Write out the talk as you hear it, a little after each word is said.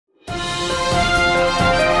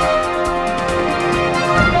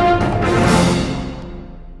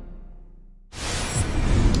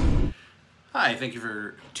thank you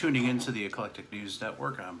for tuning into the Eclectic News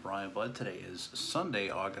Network. I'm Brian Budd. Today is Sunday,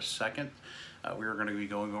 August 2nd. We are going to be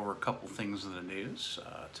going over a couple things in the news.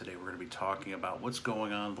 Today we're going to be talking about what's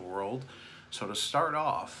going on in the world. So to start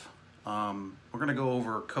off, we're going to go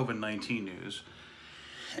over COVID-19 news.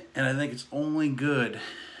 And I think it's only good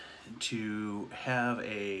to have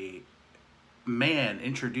a man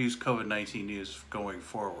introduce COVID-19 news going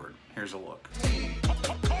forward. Here's a look.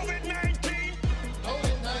 COVID-19!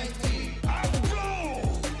 COVID-19! I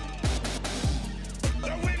blow the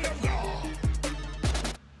wind of God!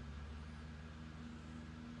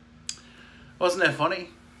 Wasn't that funny?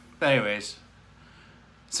 Anyways,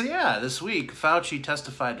 so yeah, this week Fauci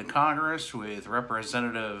testified to Congress with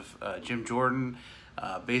Representative Jim Jordan,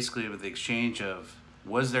 basically with the exchange of,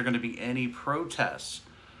 was there going to be any protests?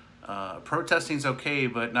 Protesting's okay,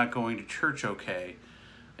 but not going to church okay.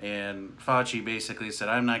 And Fauci basically said,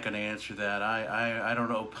 I'm not going to answer that. I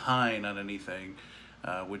don't opine on anything,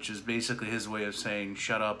 which is basically his way of saying,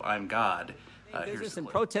 shut up, I'm God. Business and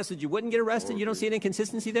protested, you wouldn't get arrested? You don't see an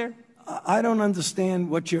inconsistency there? I don't understand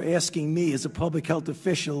what you're asking me as a public health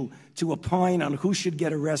official to opine on who should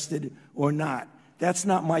get arrested or not. That's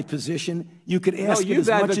not my position. You could ask it as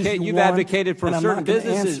much as you want. You've advocated for certain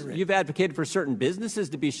businesses. You've advocated for certain businesses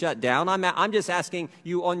to be shut down. I'm just asking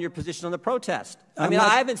you on your position on the protest.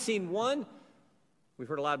 I haven't seen one. We've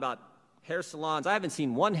heard a lot about hair salons. I haven't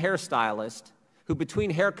seen one hairstylist who,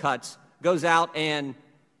 between haircuts, goes out and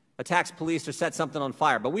attacks police or sets something on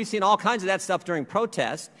fire. But we've seen all kinds of that stuff during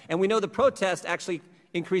protests, and we know the protest actually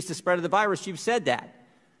increased the spread of the virus. You've said that.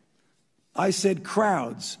 I said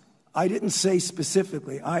crowds. I didn't say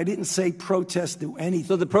specifically. I didn't say protests do anything.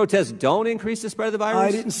 So the protests don't increase the spread of the virus?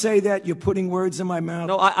 I didn't say that. You're putting words in my mouth.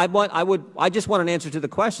 No, I just want an answer to the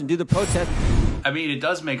question. Do the protests... I mean, it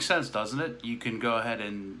does make sense, doesn't it? You can go ahead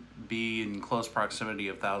and be in close proximity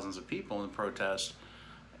of thousands of people in the protest,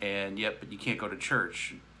 and yet, but you can't go to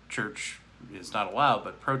church. Church is not allowed,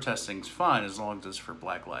 but protesting's fine as long as it's for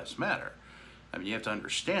Black Lives Matter. I mean, you have to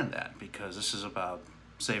understand that, because this is about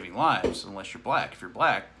saving lives, unless you're black. If you're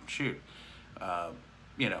black, shoot,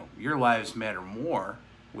 your lives matter more,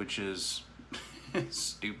 which is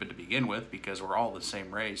stupid to begin with, because we're all the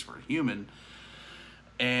same race, we're human.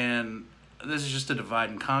 And this is just a divide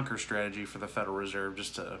and conquer strategy for the Federal Reserve,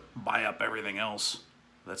 just to buy up everything else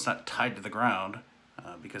that's not tied to the ground,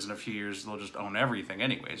 because in a few years they'll just own everything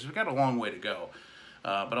anyways. We've got a long way to go,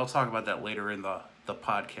 but I'll talk about that later in the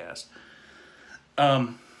podcast.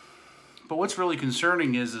 But what's really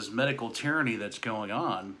concerning is this medical tyranny that's going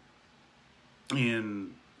on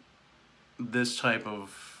in this type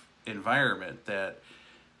of environment, that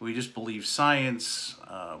we just believe science.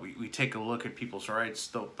 We take a look at people's rights.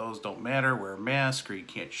 Those don't matter. Wear a mask or you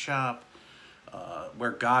can't shop.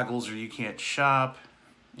 Wear goggles or you can't shop.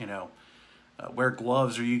 Wear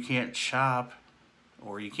gloves or you can't shop,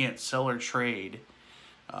 or you can't sell or trade.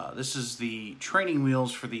 This is the training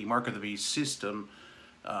wheels for the Mark of the Beast system.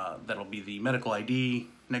 That'll be the medical ID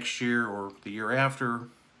next year or the year after,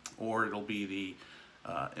 or it'll be the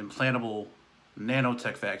implantable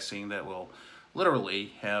nanotech vaccine that will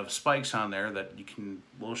literally have spikes on there that you can,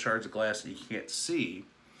 little shards of glass that you can't see,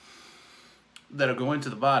 that'll go into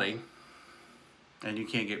the body and you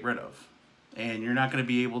can't get rid of. And you're not going to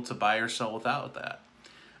be able to buy or sell without that.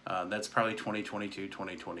 That's probably 2022,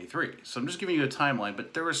 2023. So I'm just giving you a timeline,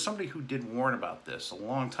 but there was somebody who did warn about this a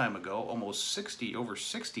long time ago, over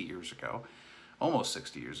 60 years ago, almost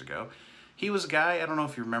 60 years ago. He was a guy, I don't know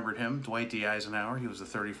if you remembered him, Dwight D. Eisenhower. He was the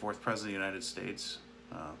 34th President of the United States,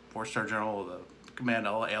 4-star general of the Command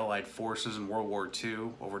Allied Forces in World War II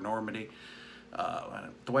over Normandy.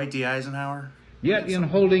 Dwight D. Eisenhower. Yet in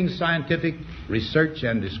holding scientific research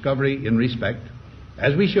and discovery in respect,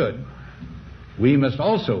 as we should, we must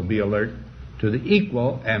also be alert to the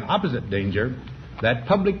equal and opposite danger that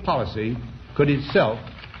public policy could itself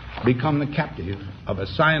become the captive of a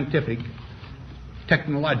scientific,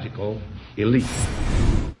 technological elite.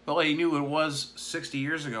 Well, he knew it was 60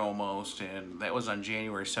 years ago almost, and that was on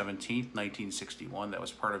January 17th, 1961. That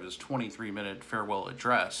was part of his 23-minute farewell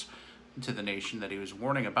address to the nation, that he was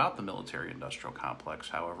warning about the military-industrial complex.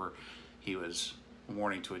 However, he was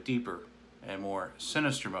warning to a deeper and more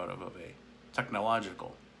sinister motive of a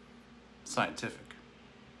technological, scientific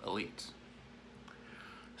elite.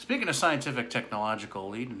 Speaking of scientific, technological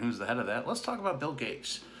elite, and who's the head of that, let's talk about Bill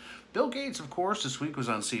Gates. Bill Gates, of course, this week was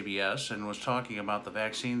on CBS and was talking about the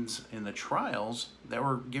vaccines in the trials that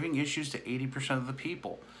were giving issues to 80% of the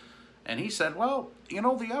people. And he said, well, you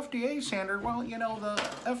know, the FDA standard, well, you know, the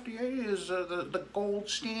FDA is the gold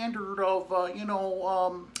standard of, you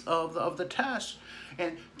know, of the test.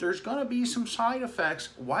 And there's going to be some side effects.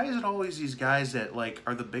 Why is it always these guys that, like,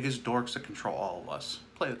 are the biggest dorks that control all of us?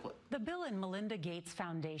 Play the clip. The Bill and Melinda Gates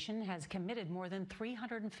Foundation has committed more than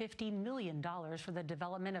 $350 million for the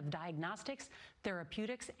development of diagnostics,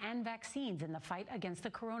 therapeutics, and vaccines in the fight against the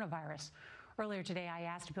coronavirus. Earlier today, I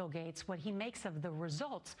asked Bill Gates what he makes of the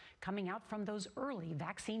results coming out from those early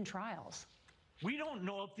vaccine trials. We don't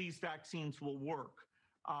know if these vaccines will work.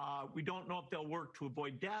 We don't know if they'll work to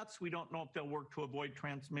avoid deaths. We don't know if they'll work to avoid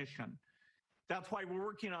transmission. That's why we're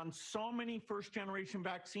working on so many first-generation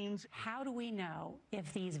vaccines. How do we know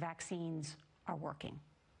if these vaccines are working?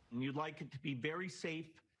 And you'd like it to be very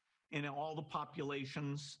safe in all the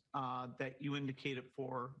populations that you indicate it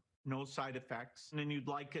for. No side effects. And then you'd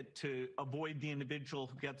like it to avoid the individual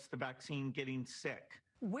who gets the vaccine getting sick.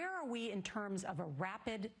 Where are we in terms of a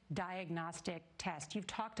rapid diagnostic test? You've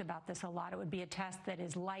talked about this a lot. It would be a test that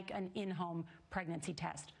is like an in-home pregnancy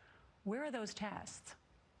test. Where are those tests?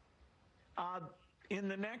 In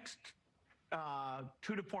the next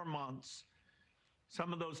 2 to 4 months,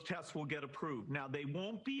 some of those tests will get approved. Now, they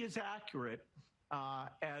won't be as accurate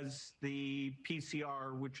as the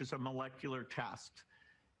PCR, which is a molecular test.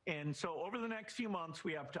 And so over the next few months,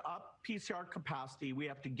 we have to up PCR capacity. We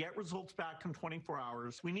have to get results back in 24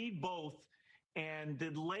 hours. We need both. And the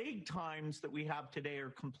lag times that we have today are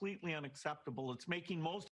completely unacceptable. It's making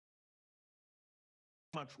most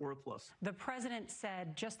much worthless. The president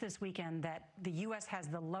said just this weekend that the U.S. has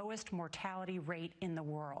the lowest mortality rate in the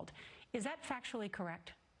world. Is that factually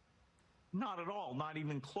correct? Not at all, not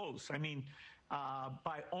even close. I mean,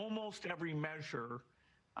 by almost every measure,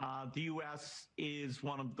 the U.S. is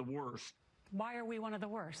one of the worst. Why are we one of the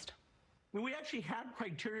worst? We actually had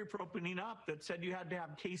criteria for opening up that said you had to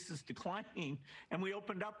have cases declining, and we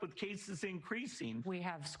opened up with cases increasing. We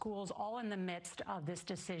have schools all in the midst of this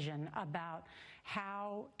decision about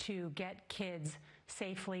how to get kids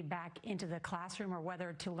safely back into the classroom or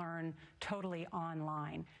whether to learn totally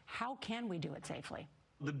online. How can we do it safely?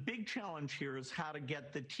 The big challenge here is how to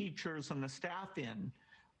get the teachers and the staff in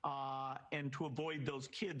and to avoid those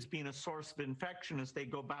kids being a source of infection as they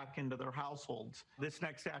go back into their households. This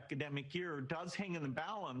next academic year does hang in the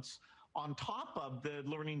balance on top of the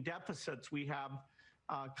learning deficits we have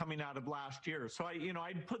coming out of last year. So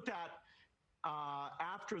I'd put that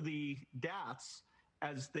after the deaths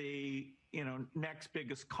as the next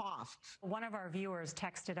biggest costs. One of our viewers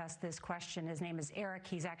texted us this question. His name is Eric.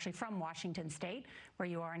 He's actually from Washington State, where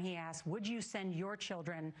you are, and he asked, would you send your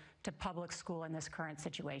children to public school in this current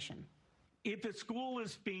situation? If the school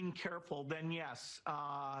is being careful, then yes.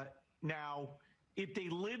 Now, if they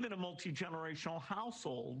live in a multi-generational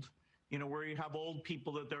household, where you have old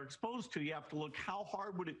people that they're exposed to, you have to look how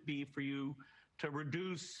hard would it be for you to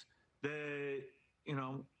reduce the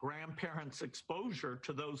grandparents' exposure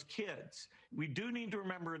to those kids. We do need to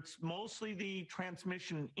remember it's mostly the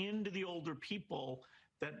transmission into the older people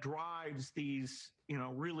that drives these,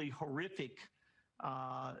 really horrific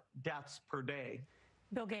deaths per day.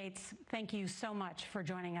 Bill Gates, thank you so much for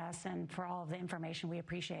joining us and for all of the information. We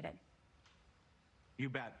appreciate it. You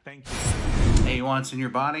bet. Thank you. Hey, he wants in your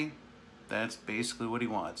body? That's basically what he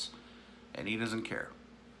wants. And he doesn't care.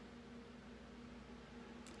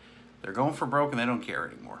 They're going for broke and they don't care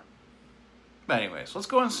anymore. But anyways, let's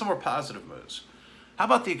go on some more positive moves. How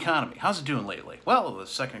about the economy? How's it doing lately? Well, the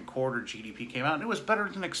second quarter GDP came out and it was better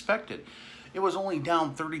than expected. It was only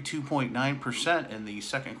down 32.9% in the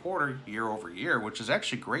second quarter year over year, which is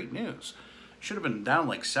actually great news. It should have been down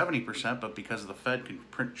like 70%, but because the Fed can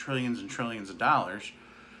print trillions and trillions of dollars,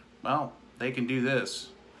 well, they can do this.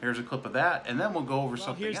 Here's a clip of that, and then we'll go over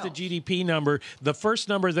something else. Here's the GDP number. The first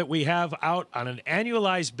number that we have out on an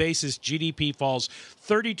annualized basis, GDP falls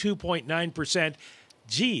 32.9%.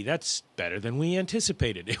 Gee, that's better than we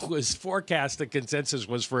anticipated. It was forecast, the consensus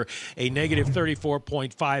was for a negative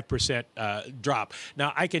 34.5% drop.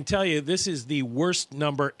 Now, I can tell you this is the worst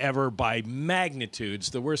number ever by magnitudes.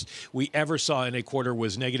 The worst we ever saw in a quarter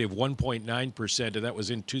was negative 1.9%, and that was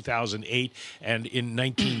in 2008 and in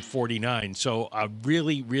 1949. So a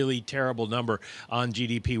really, really terrible number on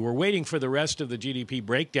GDP. We're waiting for the rest of the GDP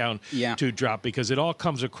breakdown to drop because it all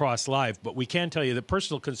comes across live. But we can tell you that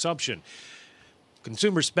personal consumption,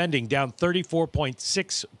 consumer spending down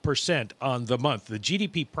 34.6% on the month. The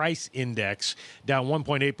GDP price index down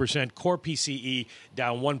 1.8%. Core PCE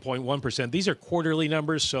down 1.1%. These are quarterly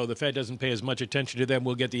numbers, so the Fed doesn't pay as much attention to them.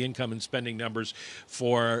 We'll get the income and spending numbers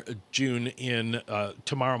for June in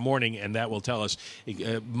tomorrow morning, and that will tell us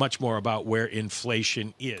much more about where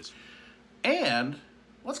inflation is. And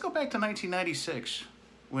Let's go back to 1996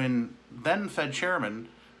 when then Fed Chairman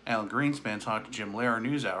Alan Greenspan talked to Jim Lehrer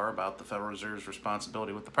NewsHour about the Federal Reserve's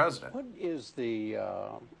responsibility with the president. What is the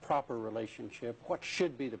proper relationship, what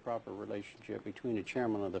should be the proper relationship between a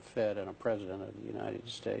chairman of the Fed and a president of the United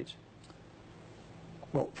States?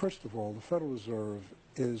 Well, first of all, the Federal Reserve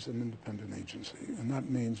is an independent agency, and that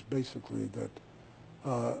means basically that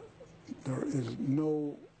there is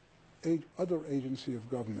no other agency of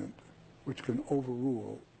government which can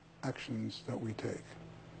overrule actions that we take.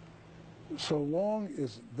 So long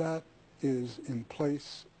as that is in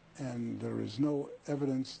place and there is no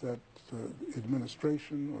evidence that the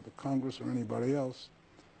administration or the Congress or anybody else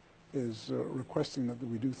is requesting that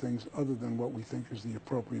we do things other than what we think is the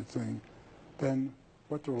appropriate thing, then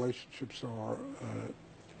what the relationships are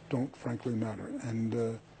don't frankly matter.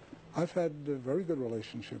 And I've had very good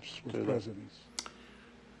relationships with presidents.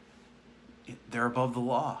 They're above the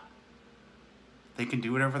law. They can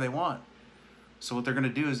do whatever they want. So what they're going to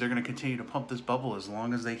do is they're going to continue to pump this bubble as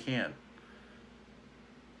long as they can.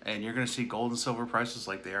 And you're going to see gold and silver prices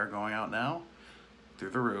like they are going out now through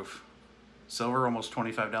the roof. Silver almost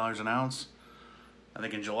 $25 an ounce. I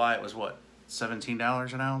think in July it was what,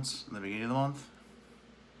 $17 an ounce in the beginning of the month?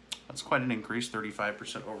 That's quite an increase,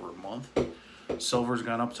 35% over a month. Silver's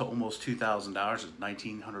gone up to almost $2,000. It's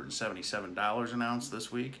 $1,977 an ounce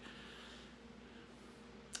this week.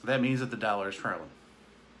 That means that the dollar is trailing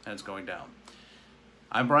and it's going down.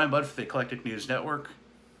 I'm Brian Budd for the Eclectic News Network.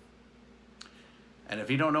 And if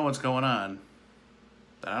you don't know what's going on,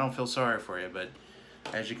 then I don't feel sorry for you. But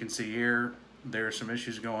as you can see here, there are some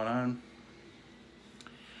issues going on.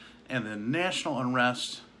 And the national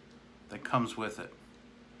unrest that comes with it,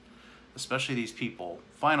 especially these people.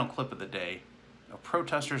 Final clip of the day of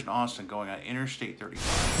protesters in Austin going on Interstate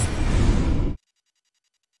 35.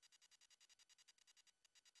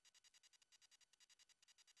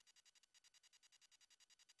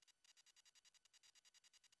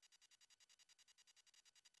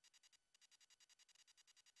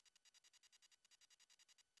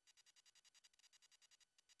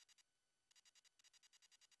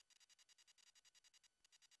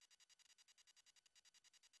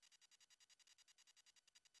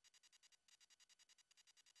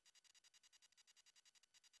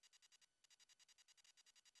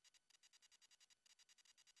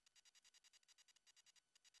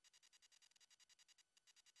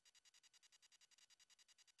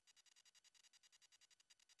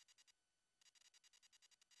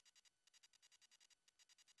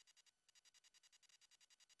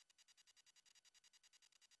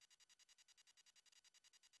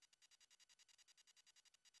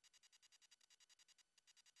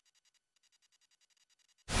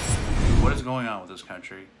 What is going on with this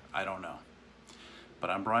country? I don't know.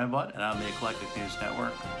 But I'm Brian Budd, and I'm the Eclectic News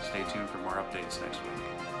Network. Stay tuned for more updates next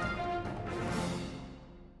week.